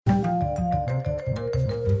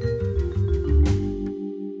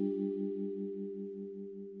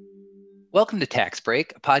Welcome to Tax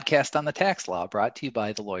Break, a podcast on the tax law brought to you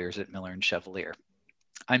by the lawyers at Miller and Chevalier.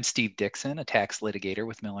 I'm Steve Dixon, a tax litigator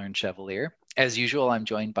with Miller and Chevalier. As usual, I'm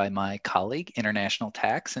joined by my colleague, international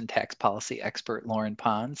tax and tax policy expert Lauren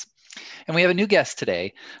Pons. And we have a new guest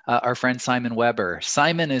today, our friend Simon Weber.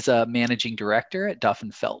 Simon is a managing director at Duff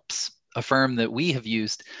 & Phelps, a firm that we have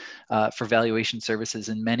used for valuation services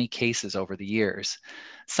in many cases over the years.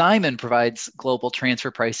 Simon provides global transfer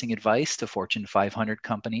pricing advice to Fortune 500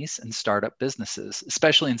 companies and startup businesses,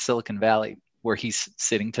 especially in Silicon Valley, where he's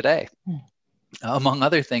sitting today. Among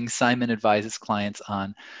other things, Simon advises clients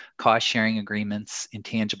on cost sharing agreements,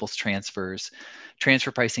 intangibles transfers,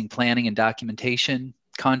 transfer pricing planning and documentation,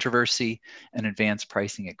 controversy, and advanced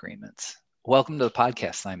pricing agreements. Welcome to the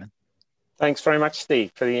podcast, Simon. Thanks very much,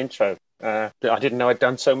 Steve, for the intro. I didn't know I'd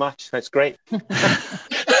done so much. That's great.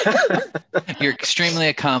 You're extremely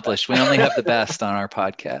accomplished. We only have the best on our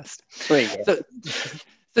podcast.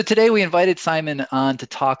 So today we invited Simon on to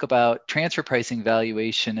talk about transfer pricing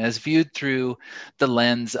valuation as viewed through the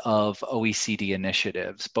lens of OECD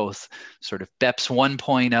initiatives, both sort of BEPS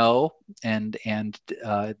 1.0 and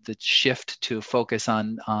the shift to focus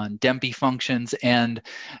on DEMPI functions, and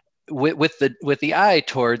with the eye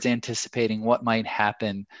towards anticipating what might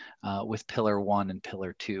happen with Pillar 1 and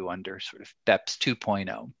Pillar 2 under sort of BEPS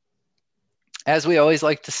 2.0. As we always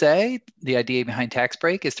like to say, the idea behind Tax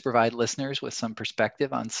Break is to provide listeners with some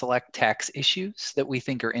perspective on select tax issues that we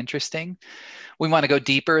think are interesting. We want to go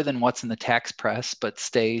deeper than what's in the tax press, but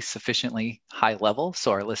stay sufficiently high level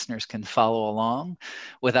so our listeners can follow along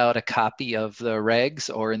without a copy of the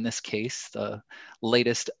regs, or in this case, the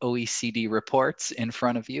latest OECD reports in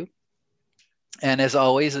front of you. And as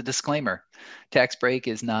always, a disclaimer: Tax Break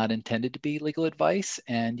is not intended to be legal advice,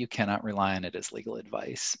 and you cannot rely on it as legal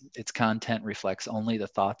advice. Its content reflects only the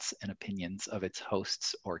thoughts and opinions of its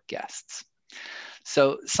hosts or guests.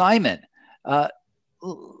 So, Simon,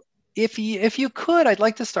 if you could, I'd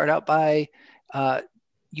like to start out by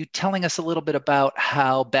you telling us a little bit about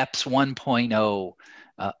how BEPS 1.0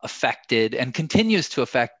 affected and continues to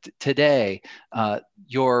affect today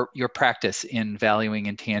your practice in valuing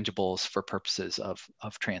intangibles for purposes of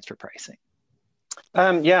transfer pricing.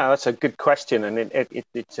 Yeah, that's a good question, and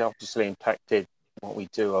it's obviously impacted what we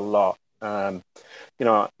do a lot. The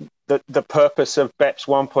purpose of BEPS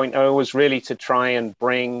 1.0 was really to try and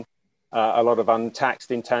bring a lot of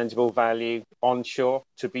untaxed intangible value onshore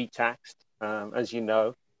to be taxed, as you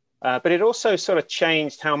know. But it also sort of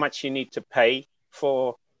changed how much you need to pay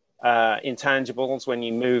for intangibles when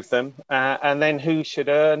you move them, and then who should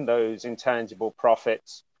earn those intangible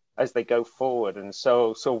profits as they go forward. And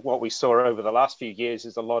so what we saw over the last few years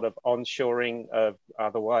is a lot of onshoring of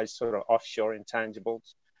otherwise sort of offshore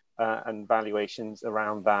intangibles and valuations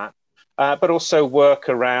around that, but also work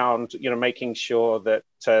around making sure that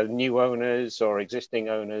new owners or existing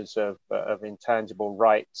owners of intangible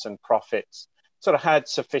rights and profits sort of had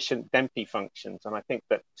sufficient DEMPI functions. And I think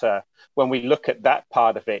that when we look at that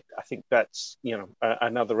part of it, I think that's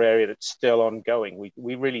another area that's still ongoing.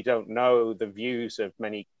 We really don't know the views of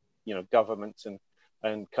many governments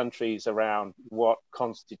and countries around what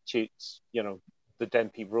constitutes the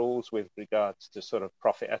DEMPI rules with regards to sort of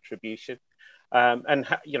profit attribution, and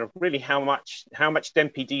really how much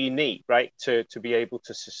DEMPI do you need, right, to be able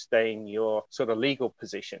to sustain your sort of legal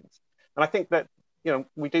positions. And I think that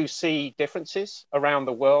we do see differences around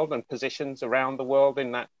the world and positions around the world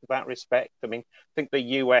in that respect. I mean, I think the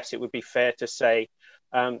US, it would be fair to say,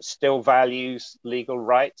 still values legal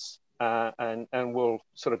rights and will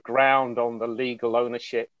sort of ground on the legal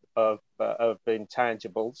ownership of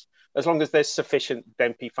intangibles, as long as there's sufficient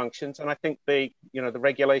DEMPI functions. And I think the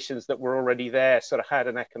regulations that were already there sort of had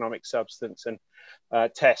an economic substance and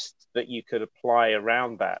test that you could apply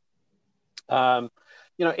around that.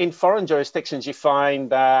 In foreign jurisdictions, you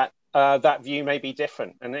find that that view may be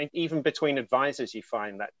different. And even between advisors, you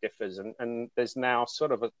find that differs. And there's now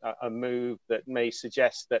sort of a move that may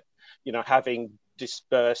suggest that, having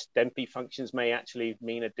dispersed DEMPI functions may actually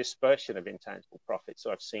mean a dispersion of intangible profits.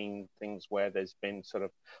 So I've seen things where there's been sort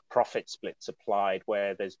of profit splits applied,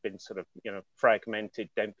 where there's been sort of, fragmented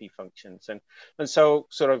DEMPI functions. And so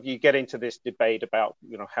sort of you get into this debate about,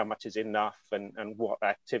 how much is enough and what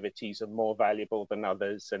activities are more valuable than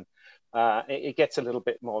others. And it gets a little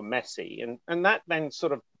bit more messy. And that then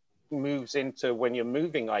sort of moves into, when you're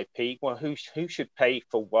moving IP, well, who should pay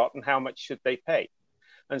for what and how much should they pay?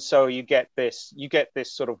 And so you get this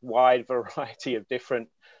sort of wide variety of different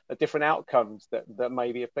outcomes that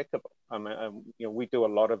may be applicable. We do a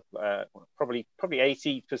lot of probably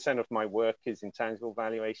 80% of my work is intangible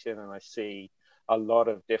valuation, and I see a lot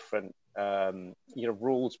of different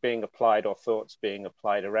rules being applied or thoughts being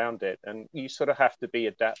applied around it. And you sort of have to be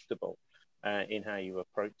adaptable in how you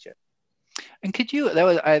approach it. And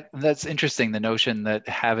that's interesting, the notion that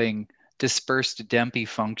having dispersed DEMPI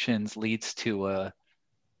functions leads to a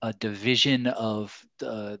division of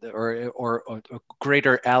or a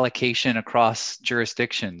greater allocation across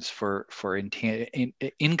jurisdictions for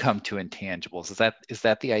income to intangibles. Is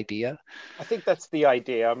that the idea? I think that's the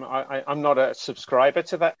idea. I'm not a subscriber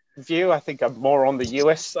to that view. I think I'm more on the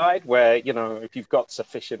US side, where if you've got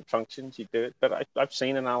sufficient functions, you do it. But I've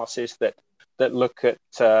seen analysis that look at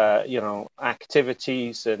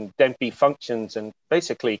activities and DEMPI functions, and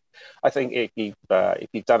basically, I think if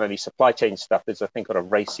you've done any supply chain stuff, there's I think got a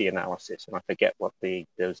RACI analysis, and I forget what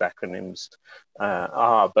those acronyms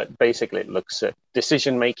are, but basically it looks at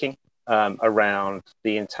decision making around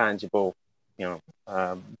the intangible,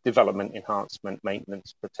 development, enhancement,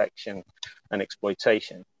 maintenance, protection, and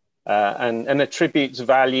exploitation. And attributes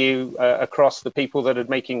value across the people that are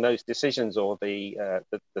making those decisions, or the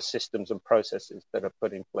systems and processes that are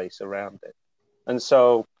put in place around it. And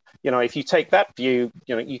so, if you take that view,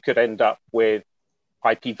 you could end up with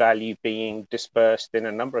IP value being dispersed in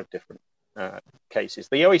a number of different cases.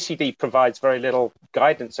 The OECD provides very little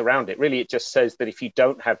guidance around it. Really, it just says that if you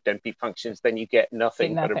don't have DEMPI functions, then you get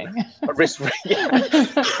nothing. But a risk. Yeah.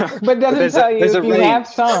 But doesn't tell you if you have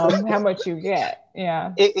some, how much you get.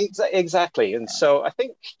 Yeah. Exactly. And so I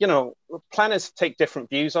think, planners take different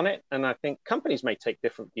views on it, and I think companies may take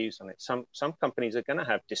different views on it. Some companies are going to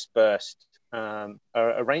have dispersed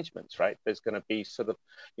arrangements, right? There's going to be sort of,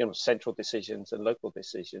 central decisions and local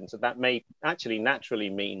decisions, and that may actually naturally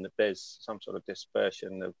mean that there's some sort of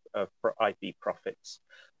dispersion of IP profits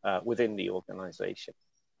within the organization.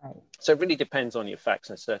 Right. So it really depends on your facts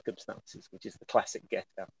and circumstances, which is the classic get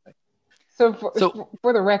out. Right? So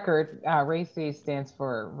for the record, RACI stands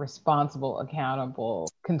for Responsible,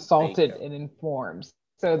 Accountable, Consulted, and Informed.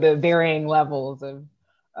 So the varying levels of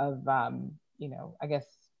I guess,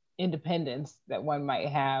 independence that one might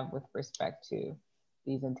have with respect to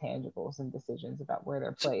these intangibles and decisions about where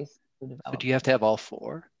they're placed. So do you have to have all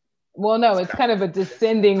four? Well, no, it's kind of a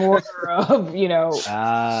descending order of,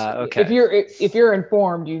 okay. If you're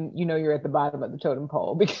informed, you're at the bottom of the totem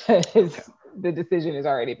pole because the decision has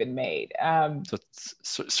already been made. So it's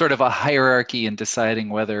sort of a hierarchy in deciding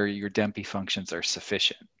whether your DEMPI functions are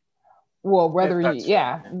sufficient. Well, whether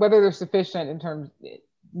they're sufficient in terms,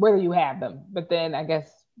 whether you have them, but then I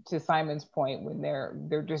guess to Simon's point, when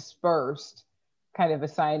they're dispersed, kind of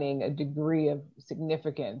assigning a degree of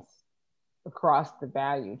significance across the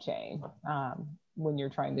value chain when you're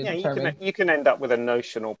trying to determine. You can end up with a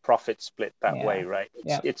notional profit split that way, right?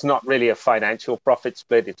 It's not really a financial profit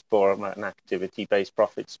split, it's more of an activity-based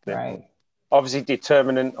profit split. Right. Obviously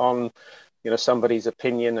determinant on somebody's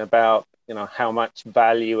opinion about how much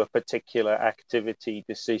value a particular activity,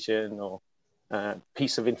 decision, or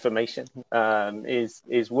piece of information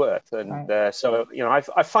is worth. And so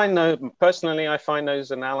I find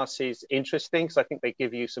those analyses interesting, because I think they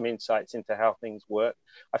give you some insights into how things work.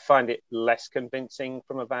 I find it less convincing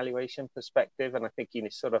from a valuation perspective, and I think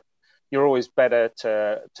you're always better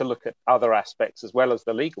to look at other aspects as well as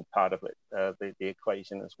the legal part of it, the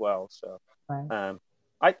equation as well. So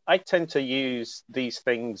I tend to use these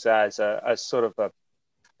things as sort of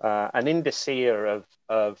an indicia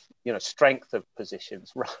of strength of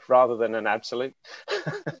positions rather than an absolute.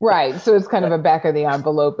 Right. So it's kind of a back of the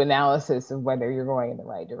envelope analysis of whether you're going in the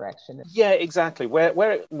right direction. Yeah, exactly.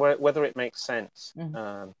 Whether it makes sense.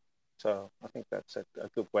 Mm-hmm. So I think that's a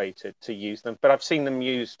good way to use them. But I've seen them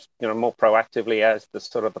used more proactively as the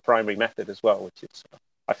sort of the primary method as well, which is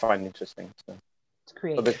I find interesting. So it's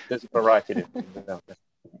creative. There's a variety of things out there.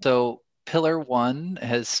 So Pillar 1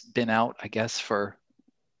 has been out, I guess, for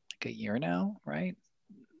a year now, right,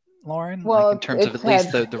 Lauren? Well, in terms of at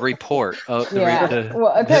least the report,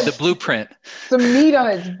 the blueprint. Some meat on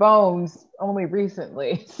its bones only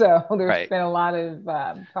recently, so there's been a lot of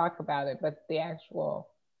talk about it. But the actual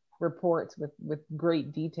reports with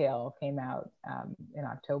great detail came out in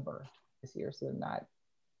October this year. So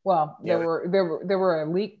there were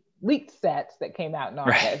leaked sets that came out in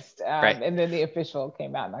August, and then the official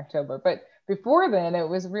came out in October. But before then, it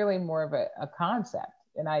was really more of a concept,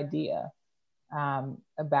 an idea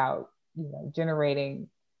about generating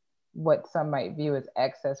what some might view as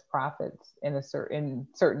excess profits in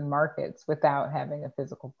certain markets without having a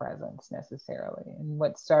physical presence necessarily. And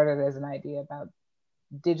what started as an idea about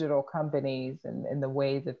digital companies and the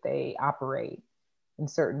way that they operate in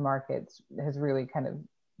certain markets has really kind of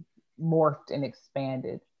morphed and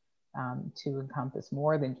expanded to encompass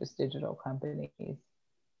more than just digital companies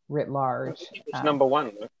writ large. It's number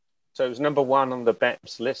one. So it was number one on the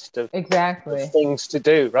BEPS list of exactly things to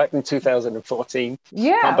do, right, in 2014.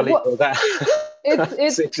 Yeah, can't believe well, that.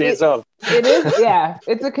 it's 6 years on. It is, yeah.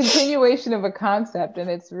 It's a continuation of a concept, and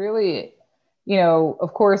it's really,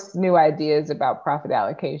 of course, new ideas about profit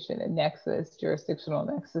allocation and nexus, jurisdictional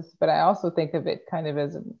nexus. But I also think of it kind of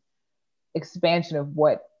as an expansion of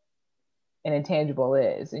what an intangible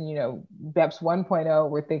is. And BEPS 1.0,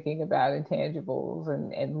 we're thinking about intangibles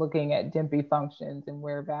and looking at DMPI functions and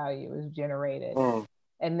where value is generated.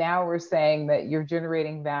 And now we're saying that you're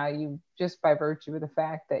generating value just by virtue of the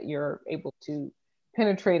fact that you're able to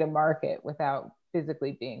penetrate a market without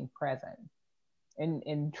physically being present,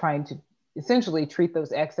 and trying to essentially treat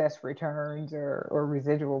those excess returns or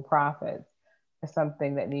residual profits as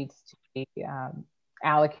something that needs to be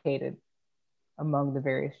allocated among the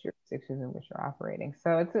various jurisdictions in which you're operating.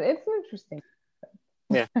 So it's interesting.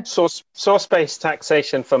 Yeah, source-based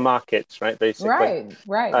taxation for markets, right? Basically,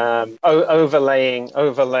 right. Overlaying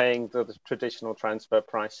the traditional transfer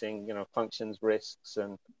pricing, functions, risks,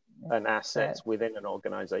 and assets within an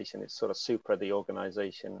organization. It's sort of supra the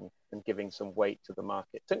organization and giving some weight to the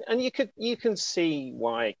market. And you can see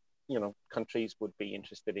why countries would be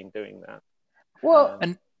interested in doing that. Well,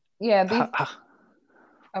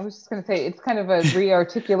 I was just going to say, it's kind of a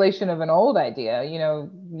re-articulation of an old idea.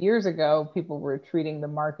 Years ago, people were treating the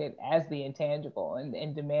market as the intangible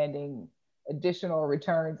and demanding additional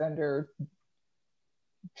returns under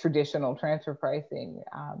traditional transfer pricing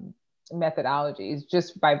methodologies,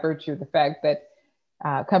 just by virtue of the fact that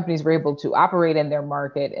companies were able to operate in their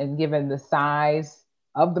market, and given the size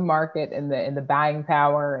of the market and the buying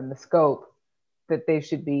power and the scope, that they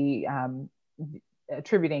should be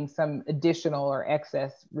attributing some additional or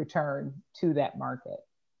excess return to that market.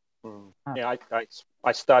 Yeah,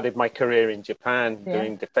 I started my career in Japan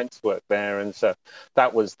doing defense work there, and so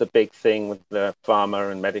that was the big thing with the pharma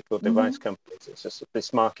and medical device companies. It's just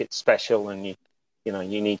this market's special, and you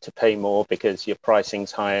need to pay more because your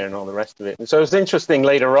pricing's higher and all the rest of it. And so it was interesting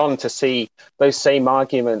later on to see those same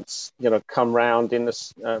arguments, come round in the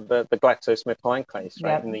GlaxoSmithKline case,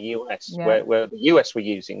 right, in the US, where the US were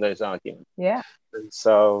using those arguments. Yeah. And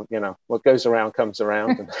so, what goes around comes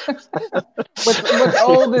around. And what's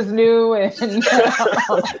old is new, and that's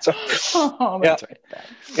right.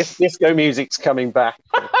 Disco music's coming back.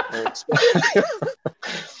 So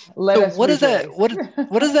what does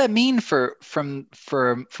that mean from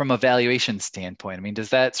a valuation standpoint? I mean, does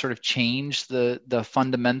that sort of change the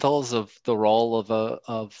fundamentals of the role of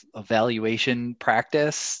a valuation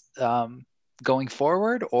practice going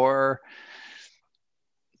forward, or?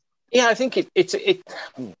 Yeah, I think that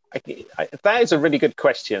is a really good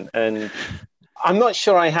question, and I'm not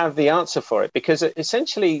sure I have the answer for it, because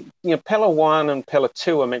essentially, Pillar 1 and Pillar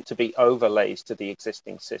 2 are meant to be overlays to the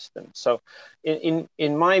existing system. So in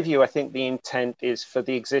my view, I think the intent is for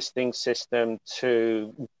the existing system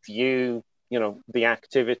to view, the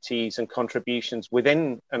activities and contributions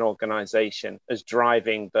within an organization as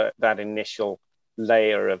driving that initial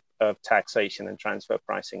layer of taxation and transfer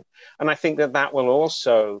pricing. And I think that will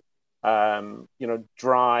also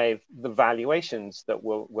drive the valuations that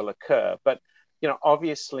will occur. But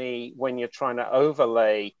obviously, when you're trying to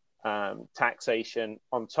overlay taxation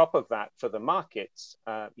on top of that for the markets,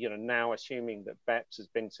 now assuming that BEPS has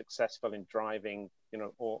been successful in driving,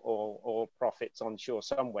 all profits onshore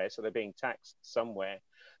somewhere, so they're being taxed somewhere,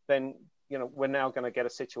 then we're now going to get a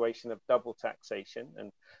situation of double taxation,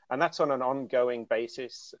 and that's on an ongoing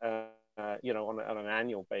basis. On an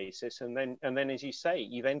annual basis, and then, as you say,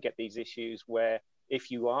 you then get these issues where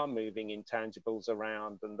if you are moving intangibles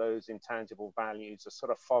around, and those intangible values are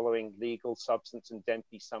sort of following legal substance and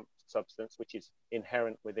DMPI substance, which is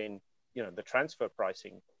inherent within the transfer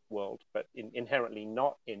pricing world, but inherently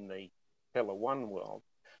not in the Pillar 1 world,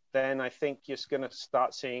 then I think you're going to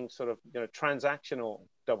start seeing sort of transactional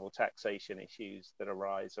double taxation issues that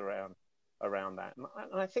arise around that.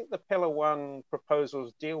 And I think the Pillar 1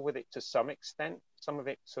 proposals deal with it to some extent. Some of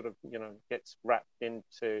it sort of, gets wrapped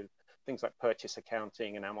into things like purchase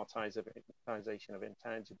accounting and amortization of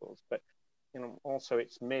intangibles. But, also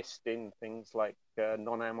it's missed in things like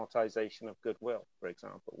non-amortization of goodwill, for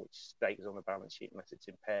example, which stays on the balance sheet unless it's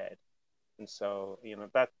impaired. And so,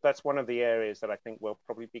 that's one of the areas that I think we'll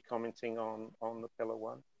probably be commenting on the Pillar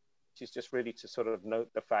 1, which is just really to sort of note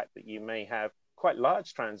the fact that you may have quite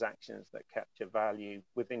large transactions that capture value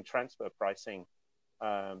within transfer pricing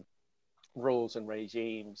rules and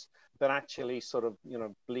regimes that actually sort of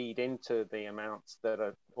bleed into the amounts that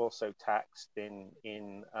are also taxed in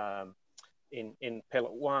Pillar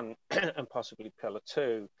 1 and possibly Pillar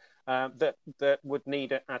 2 that would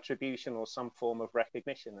need an attribution or some form of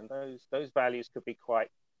recognition, and those values could be quite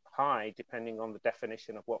high depending on the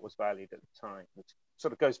definition of what was valued at the time, which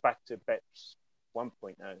sort of goes back to BEPS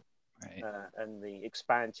 1.0. Right. And the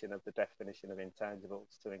expansion of the definition of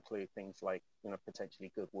intangibles to include things like,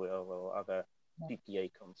 potentially goodwill or other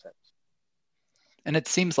PPA concepts. And it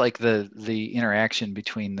seems like the interaction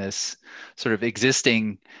between this sort of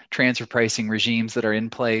existing transfer pricing regimes that are in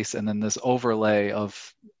place and then this overlay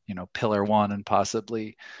of, pillar one and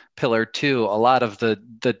possibly pillar two, a lot of the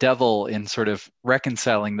devil in sort of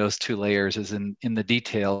reconciling those two layers is in the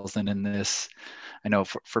details. And in this, I know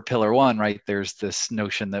for pillar one, right, there's this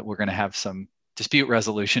notion that we're going to have some dispute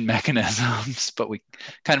resolution mechanisms, but we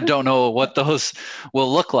kind of don't know what those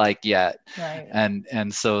will look like yet. Right.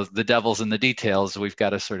 And so the devil's in the details. We've got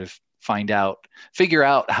to sort of figure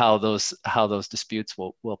out how those disputes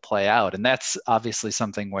will play out. And that's obviously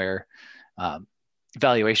something where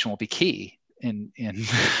valuation will be key in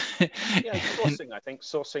sourcing. I think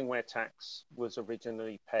sourcing where tax was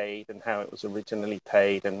originally paid and how it was originally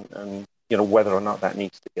paid, and whether or not that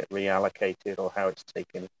needs to get reallocated or how it's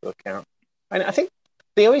taken into account. And I think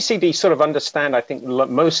the OECD sort of understand, I think,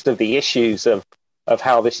 most of the issues of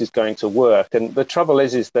how this is going to work. And the trouble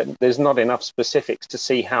is that there's not enough specifics to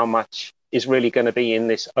see how much is really going to be in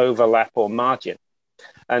this overlap or margin.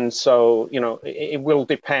 And so, it will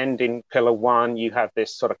depend. In pillar one, you have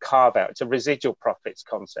this sort of carve out. It's a residual profits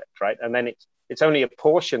concept, right? And then it's only a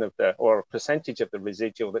portion of or a percentage of the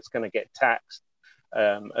residual that's going to get taxed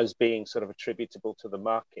as being sort of attributable to the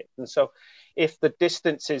market. And so if the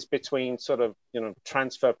distances between sort of,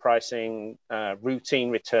 transfer pricing, routine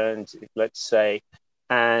returns, let's say,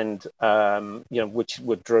 and, which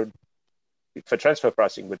would for transfer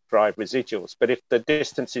pricing would drive residuals. But if the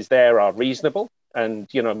distances there are reasonable and,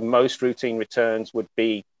 most routine returns would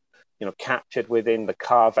be, captured within the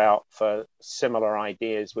carve out for similar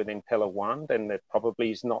ideas within pillar one, then there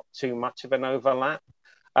probably is not too much of an overlap.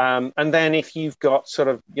 And then if you've got sort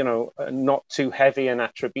of, not too heavy an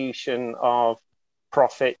attribution of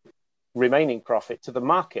remaining profit to the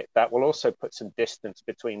market, that will also put some distance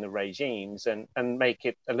between the regimes and make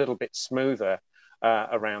it a little bit smoother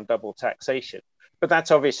around double taxation. But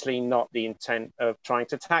that's obviously not the intent of trying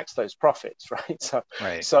to tax those profits,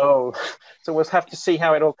 right? So we'll have to see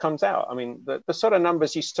how it all comes out. I mean, the sort of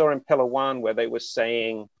numbers you saw in pillar one where they were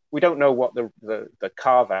saying, we don't know what the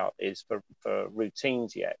carve out is for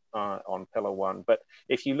routines yet on pillar one. But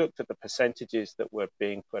if you looked at the percentages that were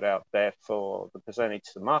being put out there for the percentage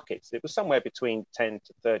to the markets, it was somewhere between 10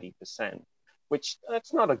 to 30%, which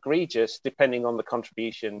that's not egregious depending on the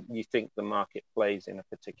contribution you think the market plays in a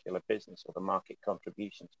particular business or the market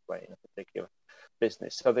contributions play in a particular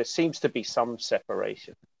business. So there seems to be some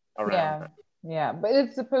separation around that. Yeah, but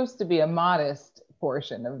it's supposed to be a modest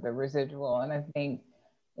portion of the residual. And I think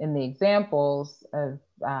in the examples of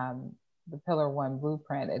the pillar one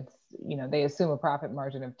blueprint, it's, they assume a profit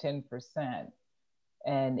margin of 10%,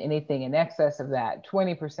 and anything in excess of that,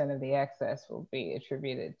 20% of the excess will be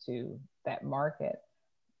attributed to that market.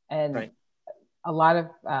 And a lot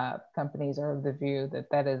of companies are of the view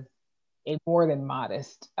that is a more than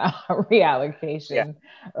modest reallocation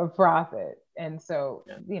of profit. And so,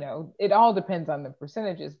 it all depends on the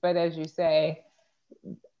percentages. But as you say,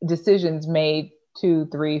 decisions made 2,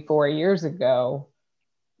 3, 4 years ago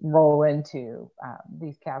roll into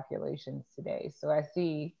these calculations today. So I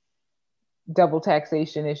see double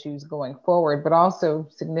taxation issues going forward, but also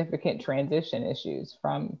significant transition issues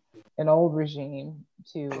from an old regime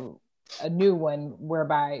to a new one,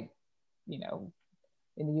 whereby, in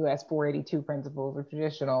the US 482 principles or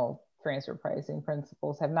traditional transfer pricing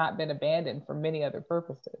principles have not been abandoned for many other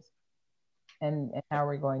purposes. And how are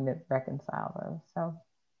we going to reconcile those? So.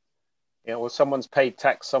 Yeah, well, someone's paid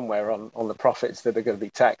tax somewhere on the profits that are going to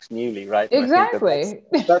be taxed newly, right? Exactly.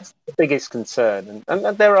 That's the biggest concern. And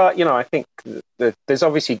there are, I think there's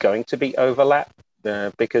obviously going to be overlap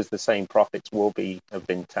because the same profits have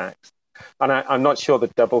been taxed. And I'm not sure the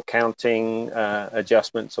double counting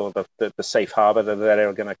adjustments or the safe harbor that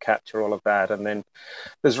are going to capture all of that. And then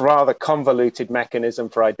there's rather convoluted mechanism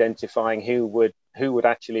for identifying who would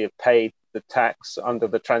actually have paid the tax under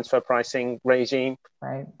the transfer pricing regime,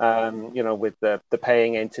 right? With the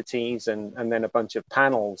paying entities and then a bunch of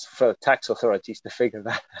panels for tax authorities to figure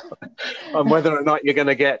that out on whether or not you're going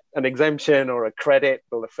to get an exemption or a credit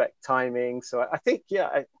will affect timing. So I think,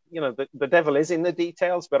 the devil is in the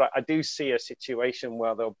details, but I do see a situation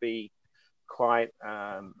where there'll be quite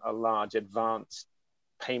a large advanced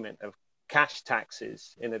payment of cash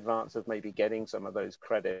taxes in advance of maybe getting some of those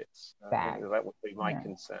credits. That would be my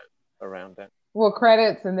concern around it. Well,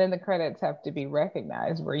 credits, and then the credits have to be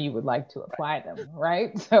recognized where you would like to apply them,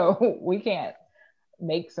 right? So we can't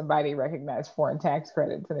make somebody recognize foreign tax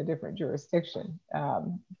credits in a different jurisdiction.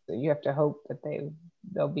 So you have to hope that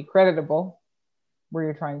they'll be creditable where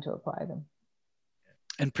you're trying to apply them.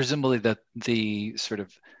 And presumably that the sort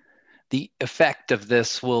of the effect of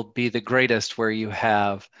this will be the greatest where you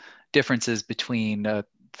have differences between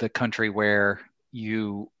the country where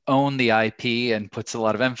you own the IP and puts a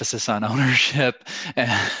lot of emphasis on ownership,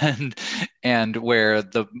 and where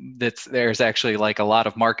there's actually like a lot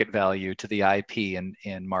of market value to the IP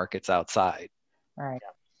in markets outside. Right.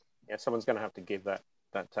 Yeah, someone's going to have to give that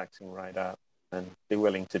taxing right up and be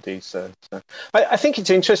willing to do so. So I think it's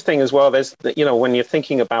interesting as well. There's, when you're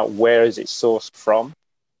thinking about where is it sourced from,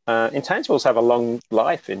 intangibles have a long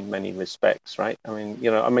life in many respects, right? I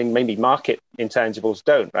mean, maybe market intangibles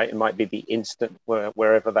don't, right? It might be the instant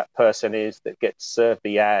wherever that person is that gets served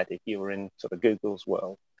the ad if you were in sort of Google's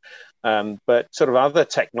world. But sort of other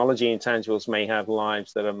technology intangibles may have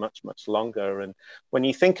lives that are much, much longer. And when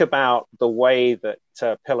you think about the way that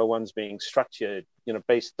Pillar One's being structured,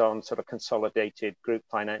 based on sort of consolidated group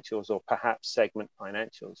financials or perhaps segment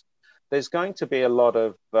financials, there's going to be a lot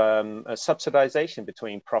of subsidization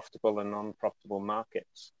between profitable and non-profitable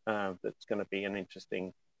markets. That's going to be an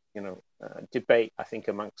interesting, debate, I think,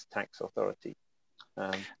 amongst tax authorities.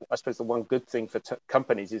 I suppose the one good thing for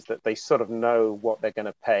companies is that they sort of know what they're going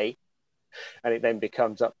to pay, and it then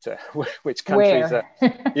becomes up to which countries are.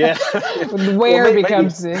 Yeah, where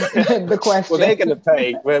becomes the question. Well, they're going to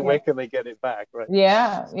pay. Where can they get it back, right?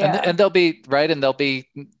 Yeah. And they'll be right, and they'll be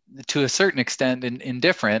to a certain extent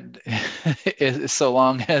indifferent, so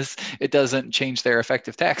long as it doesn't change their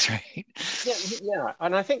effective tax rate. Yeah,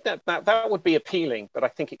 and I think that would be appealing, but I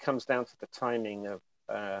think it comes down to the timing of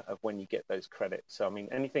when you get those credits. So I mean,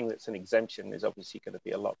 anything that's an exemption is obviously going to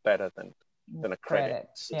be a lot better than a credit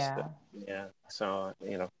system. Yeah. So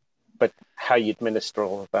but how you administer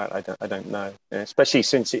all of that, I don't know. Especially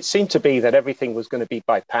since it seemed to be that everything was going to be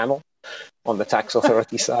by panel on the tax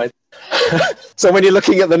authority side. So when you're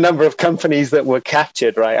looking at the number of companies that were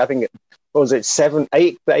captured, right? I think what was it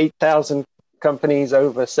 8,000 companies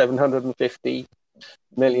over 750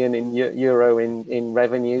 million euro in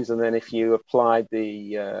revenues, and then if you applied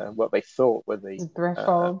the what they thought were the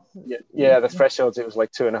thresholds, the thresholds, it was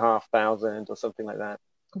like 2,500 or something like that.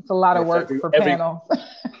 It's a lot of work for panels.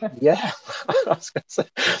 Yeah, I was gonna say.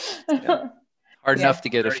 Yeah. Hard enough to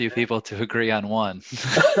get a few people to agree on one.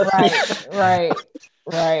 Right.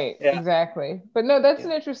 Yeah. Exactly. But no, that's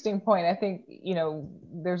an interesting point. I think,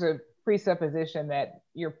 there's a presupposition that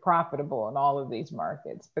you're profitable in all of these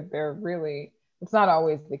markets, but it's not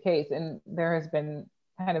always the case. And there has been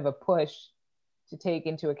kind of a push to take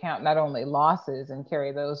into account not only losses and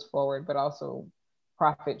carry those forward, but also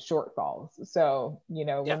profit shortfalls. So,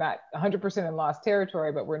 we're not 100% in loss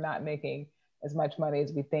territory, but we're not making as much money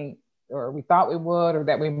as we think, or we thought we would, or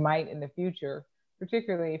that we might in the future,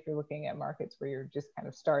 particularly if you're looking at markets where you're just kind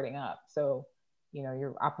of starting up. So,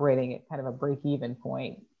 you're operating at kind of a break-even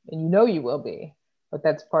point, and you will be, but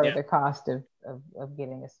that's part of the cost of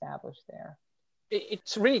getting established there. It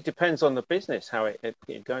really depends on the business, how it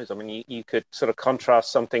goes. I mean, you could sort of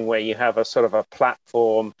contrast something where you have a sort of a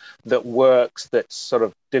platform that works, that's sort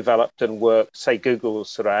of developed and works, say Google's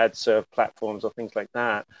sort of ad serve platforms or things like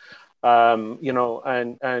that. The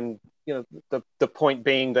point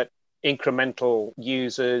being that incremental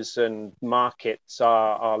users and markets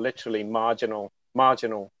are literally marginal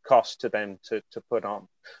cost to them to put on.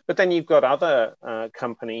 But then you've got other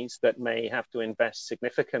companies that may have to invest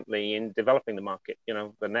significantly in developing the market,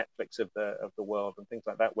 the Netflix of the world and things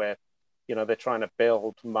like that, where they're trying to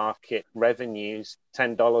build market revenues,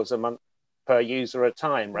 $10 a month per user at a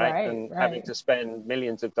time, right? And having to spend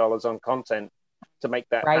millions of dollars on content to make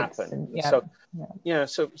that happen.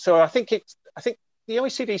 So I think the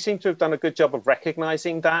OECD seems to have done a good job of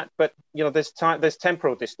recognizing that, but there's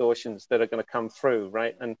temporal distortions that are going to come through,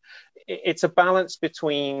 right? And it's a balance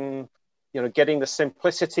between getting the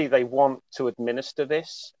simplicity they want to administer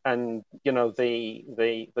this, and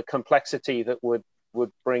the complexity that would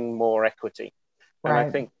bring more equity. And I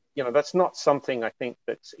think that's not something I think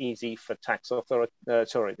that's easy for taxpayers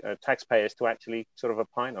to actually sort of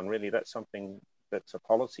opine on. Really, that's something that's a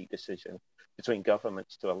policy decision between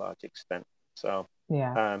governments to a large extent. So,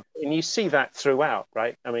 and you see that throughout,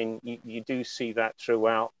 right? I mean, you do see that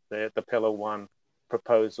throughout the Pillar 1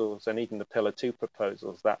 proposals and even the Pillar 2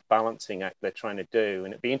 proposals, that balancing act they're trying to do.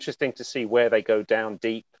 And it'd be interesting to see where they go down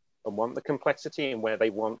deep and want the complexity, and where they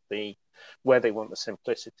want the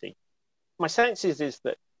simplicity. My sense is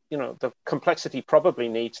that the complexity probably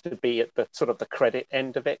needs to be at the sort of the credit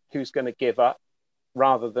end of it. Who's going to give up,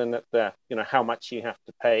 rather than at the how much you have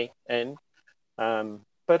to pay end.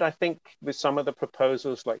 but I think with some of the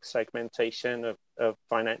proposals like segmentation of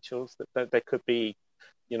financials, that there could be,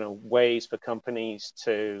 ways for companies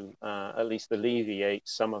to at least alleviate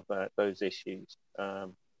some of those issues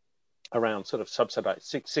around sort of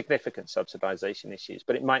significant subsidization issues.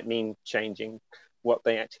 But it might mean changing what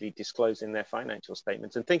they actually disclose in their financial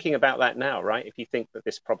statements. And thinking about that now, right? If you think that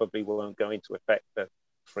this probably won't go into effect for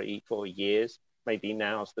 3-4 years, maybe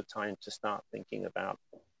now's the time to start thinking about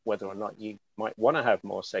whether or not you might want to have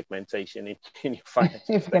more segmentation in your finance.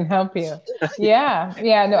 If it can help you. Yeah.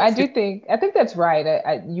 No, I think that's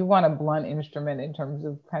right. You want a blunt instrument in terms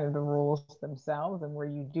of kind of the rules themselves, and where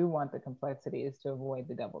you do want the complexity is to avoid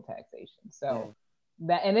the double taxation. So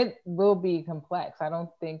that, and it will be complex. I don't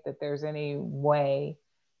think that there's any way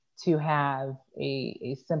to have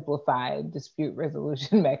a simplified dispute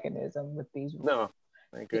resolution mechanism with these rules. No,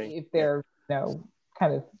 I agree. If they're,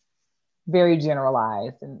 kind of very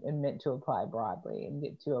generalized and meant to apply broadly and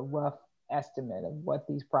get to a rough estimate of what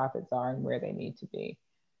these profits are and where they need to be.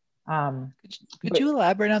 Could you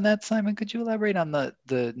elaborate on that, Simon? Could you elaborate on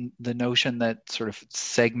the notion that sort of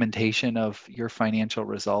segmentation of your financial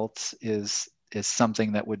results is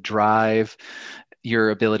something that would drive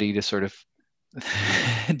your ability to sort of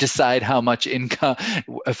decide how much income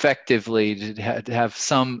effectively to have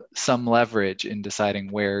some leverage in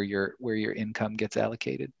deciding where your income gets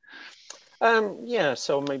allocated?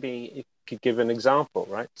 So maybe you could give an example,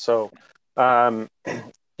 right? So, I'll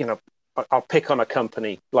pick on a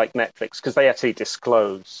company like Netflix because they actually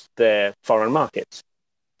disclose their foreign markets.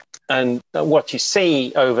 And what you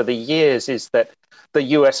see over the years is that the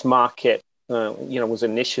US market, was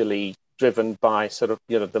initially driven by sort of,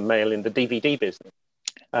 the mail in the DVD business.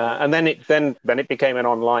 And then it became an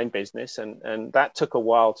online business, and that took a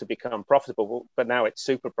while to become profitable, but now it's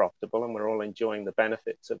super profitable and we're all enjoying the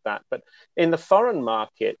benefits of that. But in the foreign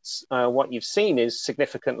markets, what you've seen is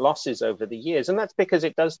significant losses over the years, and that's because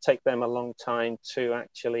it does take them a long time to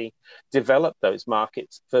actually develop those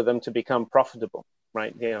markets for them to become profitable,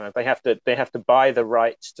 right? They have to buy the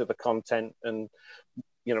rights to the content and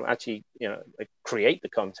actually create the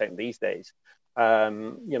content these days.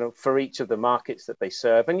 For each of the markets that they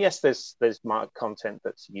serve. And yes, there's content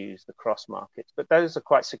that's used across markets, but those are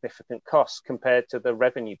quite significant costs compared to the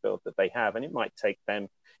revenue build that they have. And it might take them,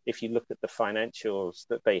 if you look at the financials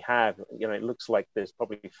that they have, it looks like there's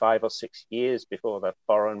probably 5 or 6 years before the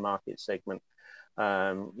foreign market segment,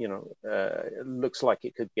 looks like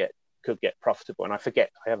it could get profitable. And I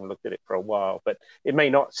haven't looked at it for a while, but it may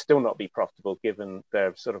still not be profitable given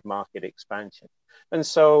their sort of market expansion. And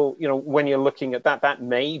so, when you're looking at that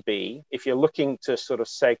may be, if you're looking to sort of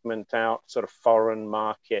segment out sort of foreign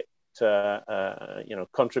market,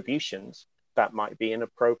 contributions, that might be an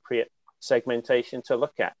appropriate segmentation to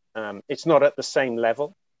look at. It's not at the same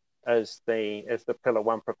level as the Pillar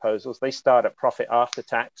 1 proposals. They start at profit after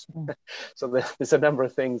tax. So there's a number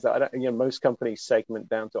of things that most companies segment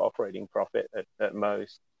down to operating profit at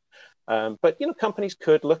most. But companies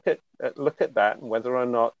could look at that, and whether or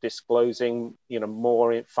not disclosing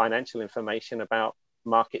more financial information about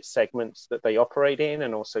market segments that they operate in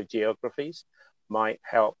and also geographies might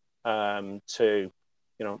help to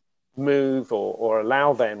move or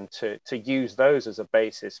allow them to use those as a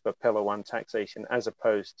basis for Pillar 1 taxation, as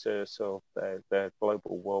opposed to sort of the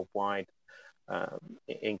global worldwide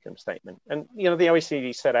income statement. And the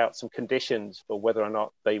OECD set out some conditions for whether or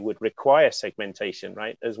not they would require segmentation,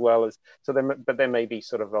 right? As well as but there may be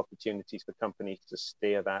sort of opportunities for companies to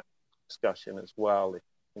steer that discussion as well, if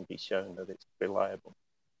it can be shown that it's reliable.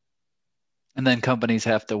 And then companies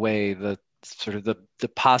have to weigh the sort of the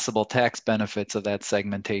possible tax benefits of that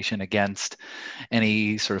segmentation against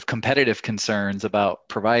any sort of competitive concerns about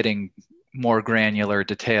providing more granular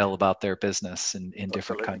detail about their business in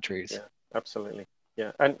different countries. Yeah, absolutely.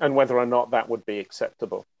 Yeah, and whether or not that would be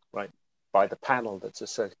acceptable, right, by the panel that's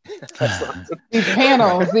associated. These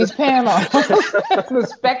panels, the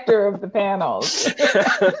specter of the panels.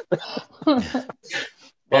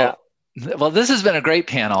 Well, this has been a great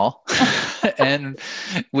panel, and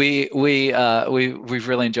we've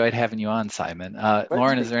really enjoyed having you on, Simon.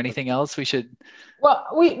 Lauren, is there anything else we should? Well,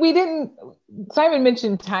 we didn't. Simon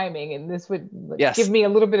mentioned timing, and this would give me a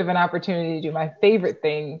little bit of an opportunity to do my favorite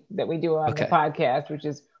thing that we do on the podcast, which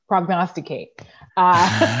is prognosticate.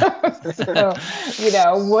 So,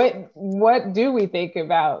 what do we think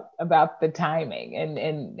about the timing,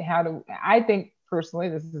 and how do I think personally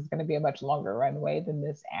this is going to be a much longer runway than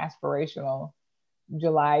this aspirational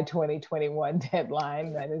July 2021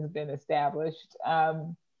 deadline that has been established.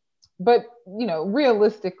 But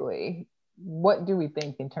realistically, what do we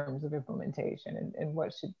think in terms of implementation, and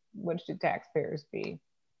what should taxpayers be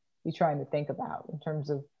be trying to think about in terms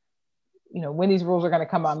of, when these rules are going to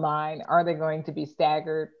come online. Are they going to be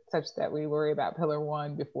staggered such that we worry about pillar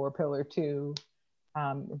 1 before pillar 2,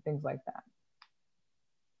 and things like that?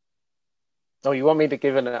 Oh, you want me to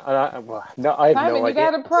give an? Well, no, I have Simon, no idea.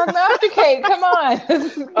 You got to prognosticate. Come on.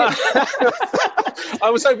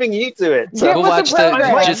 I was hoping you'd do it. So. We'll watch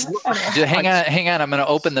hang on. I'm going to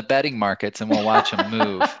open the betting markets and we'll watch them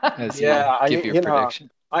move as you give your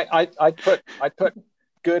prediction. I put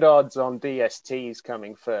good odds on DSTs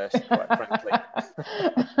coming first, quite frankly.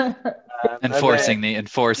 Enforcing the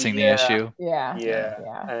issue. Yeah.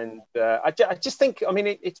 And I just think,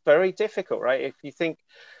 it's very difficult, right? If you think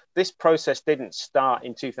this process didn't start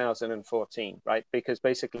in 2014, right? Because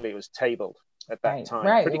basically it was tabled at that time.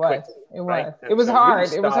 Right. Pretty quickly. It was. It was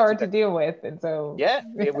hard. It was hard to deal with, and so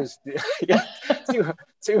it was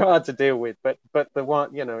too hard to deal with. But the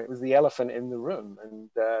one, it was the elephant in the room, and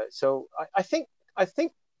so I think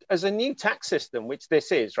as a new tax system, which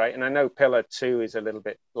this is, right? And I know Pillar 2 is a little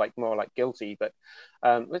bit more like guilty, but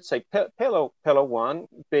let's say Pillar 1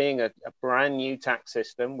 being a brand new tax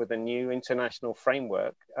system with a new international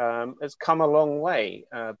framework has come a long way.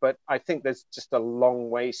 But I think there's just a long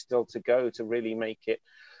way still to go to really make it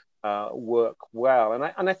work well.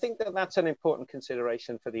 And I think that's an important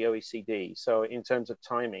consideration for the OECD. So in terms of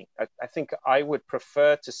timing, I think I would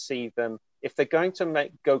prefer to see them, if they're going to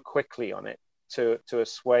go quickly on it, to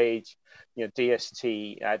assuage,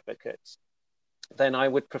 DST advocates, then I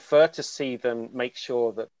would prefer to see them make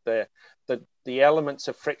sure that the elements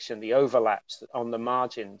of friction, the overlaps on the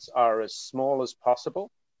margins, are as small as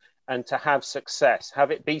possible, and to have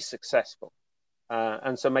it be successful.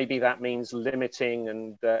 And so maybe that means limiting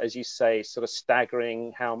and, as you say, sort of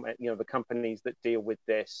staggering how the companies that deal with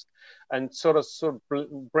this, and sort of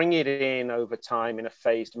bring it in over time in a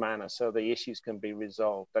phased manner so the issues can be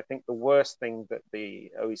resolved. I think the worst thing that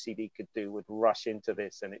the OECD could do would rush into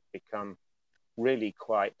this and it become really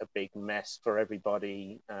quite a big mess for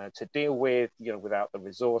everybody to deal with, without the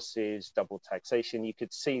resources, double taxation. You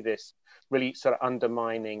could see this really sort of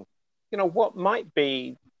undermining, what might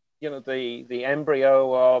be the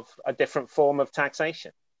embryo of a different form of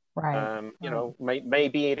taxation. Right.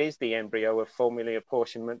 Maybe it is the embryo of formula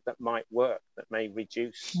apportionment that might work, that may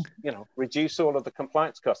reduce all of the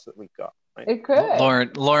compliance costs that we've got. Right? It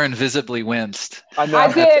could. Lauren visibly winced. I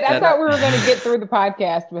did. I thought we were going to get through the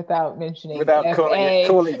podcast without mentioning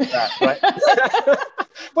calling it that, right?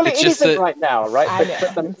 Well, it isn't right now, right?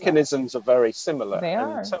 But the mechanisms are very similar. They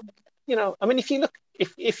are. And so,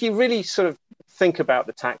 if you really sort of think about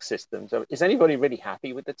the tax systems, is anybody really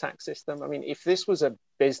happy with the tax system? If this was a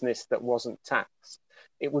business that wasn't taxed,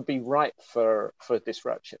 it would be ripe for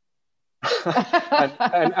disruption.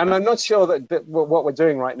 and I'm not sure that what we're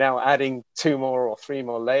doing right now, adding 2 more or 3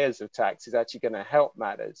 more layers of tax, is actually going to help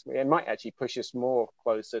matters. It might actually push us more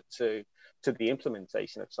closer to the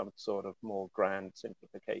implementation of some sort of more grand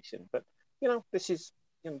simplification. But this is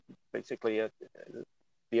basically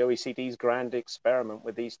the OECD's grand experiment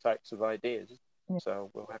with these types of ideas. So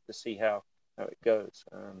we'll have to see how it goes.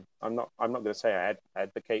 I'm not going to say I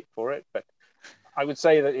advocate for it, but I would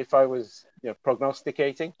say that if I was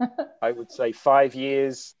prognosticating, I would say 5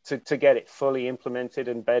 years to get it fully implemented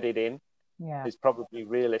and bedded in is probably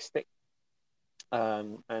realistic.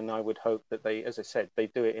 And I would hope that they, as I said, they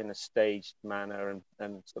do it in a staged manner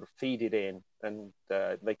and sort of feed it in, and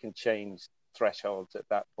they can change thresholds at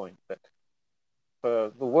that point. But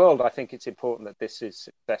for the world, I think it's important that this is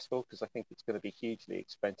successful, because I think it's going to be hugely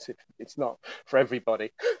expensive. It's not for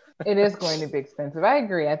everybody. It is going to be expensive. I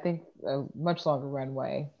agree. I think a much longer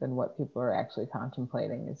runway than what people are actually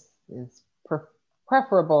contemplating is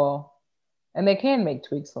preferable. And they can make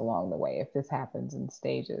tweaks along the way if this happens in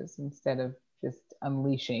stages, instead of just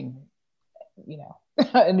unleashing,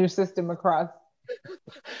 a new system across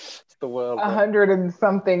the world. 100 and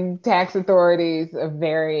something tax authorities of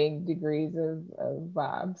varying degrees of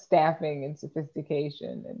staffing and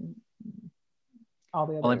sophistication and all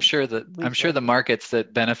the other. Well, I'm sure the markets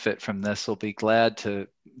that benefit from this will be glad to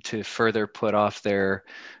further put off their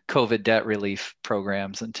COVID debt relief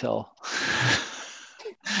programs until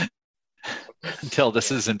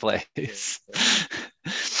this is in place.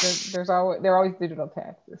 There are always digital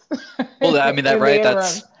taxes. Well, that's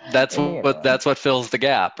what fills the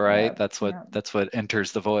gap, right? That's what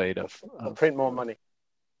enters the void of print more money.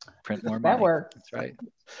 Print more money. That works. That's right.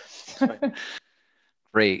 That's right.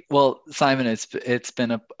 Great. Well, Simon, it's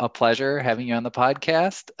been a pleasure having you on the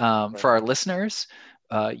podcast. For our listeners,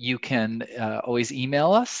 you can always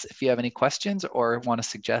email us if you have any questions or want to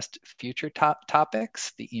suggest future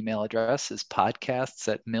topics. The email address is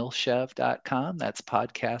podcasts@milchev.com. That's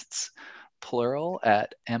podcasts plural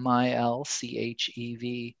at milchev.com.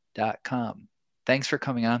 Thanks for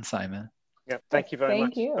coming on, Simon. Yeah, thank you very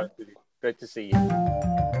much. Thank you. Great to see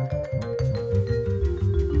you.